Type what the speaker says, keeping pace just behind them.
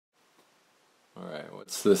Alright,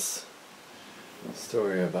 what's this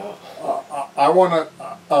story about? I want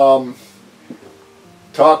to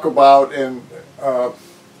talk about an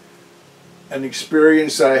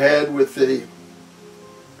experience I had with a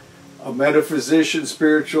metaphysician,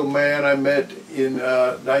 spiritual man I met in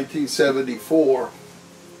 1974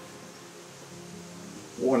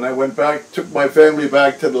 when I went back, took my family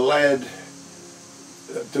back to the land,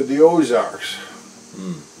 to the Ozarks.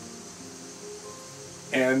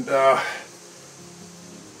 And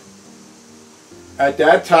at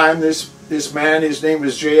that time, this man, his name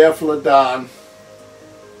was J.F. Ladon,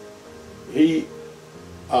 he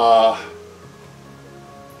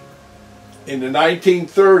in the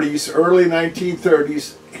 1930s, early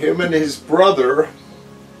 1930s, him and his brother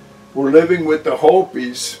were living with the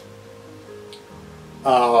Hopis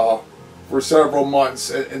for several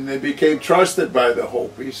months, and they became trusted by the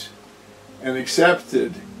Hopis and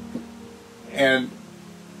accepted, and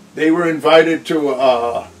they were invited to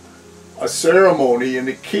a ceremony in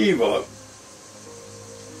the Kiva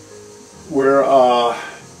where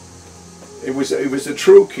it was a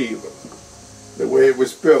true Kiva, the way it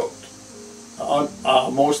was built.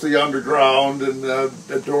 Mostly underground, and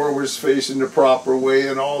the door was facing the proper way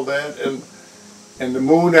and all that, and the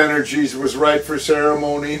moon energies was right for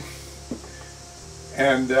ceremony,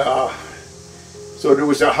 and so there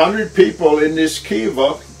was 100 people in this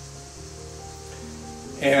kiva,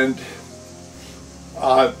 and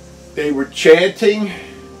they were chanting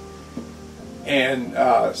and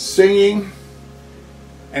singing,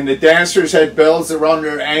 and the dancers had bells around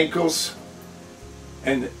their ankles,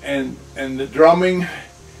 and the drumming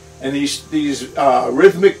and these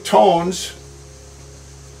rhythmic tones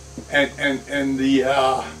and the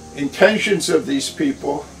intentions of these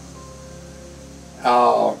people,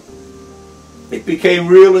 it became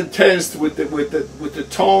real intense with the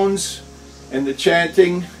tones and the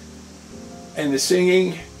chanting and the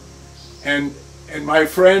singing, and my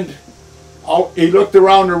friend, he looked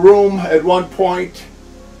around the room at one point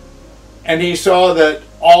and he saw that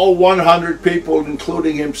all 100 people,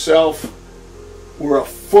 including himself, were a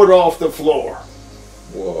foot off the floor.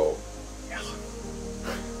 Whoa. Yeah.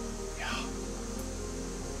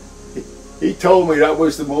 He told me that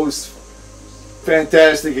was the most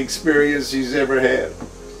fantastic experience he's ever had.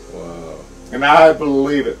 Wow. And I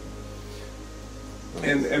believe it.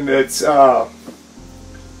 And it's a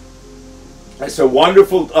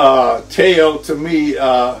wonderful tale to me,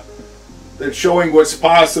 that's showing what's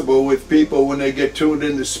possible with people when they get tuned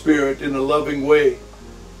into spirit in a loving way.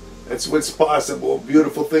 That's what's possible.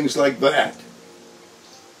 Beautiful things like that.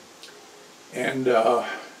 And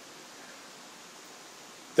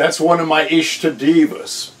that's one of my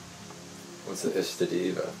Ishtadevas. What's an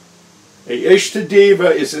Ishtadeva? A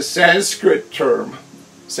Ishtadeva is a Sanskrit term,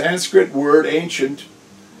 Sanskrit word, ancient,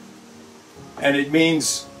 and it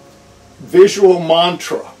means visual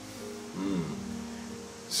mantra.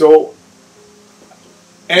 So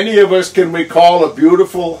any of us can recall a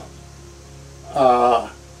beautiful,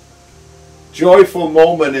 joyful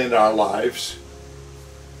moment in our lives,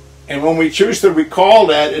 and when we choose to recall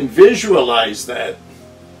that and visualize that,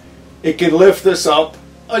 it can lift us up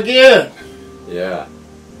again. Yeah.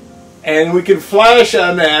 And we can flash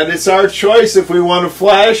on that. It's our choice if we want to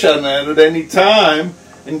flash on that at any time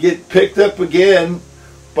and get picked up again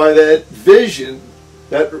by that vision,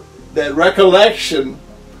 that recollection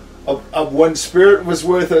of when Spirit was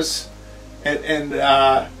with us, and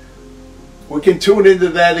we can tune into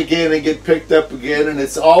that again and get picked up again, and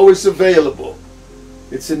it's always available.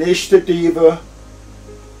 It's an Ishtadeva,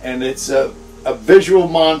 and it's a visual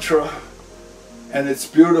mantra, and it's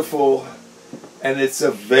beautiful, and it's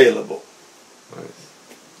available. Nice.